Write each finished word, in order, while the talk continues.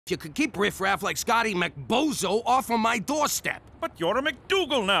you could keep riffraff like Scotty McBozo off of my doorstep. But you're a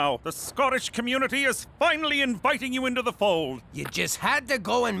MacDougal now. The Scottish community is finally inviting you into the fold. You just had to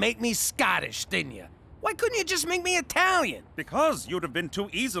go and make me Scottish, didn't you? Why couldn't you just make me Italian? Because you'd have been too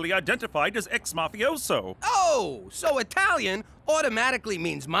easily identified as ex-mafioso. Oh, so Italian automatically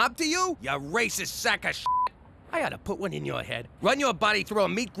means mob to you? You racist sack of shit. I ought to put one in your head, run your body through a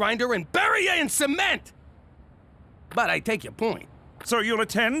meat grinder, and bury you in cement! But I take your point. So you'll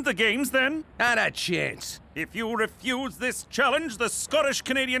attend the games then? Not a chance. If you refuse this challenge, the Scottish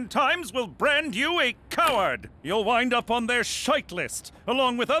Canadian Times will brand you a coward. You'll wind up on their shite list,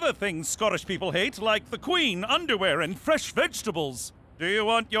 along with other things Scottish people hate, like the Queen, underwear, and fresh vegetables. Do you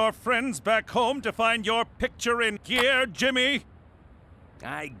want your friends back home to find your picture in gear, Jimmy?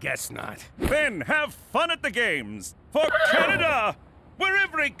 I guess not. Then have fun at the games! For Canada! Where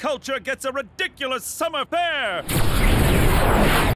every culture gets a ridiculous summer fair!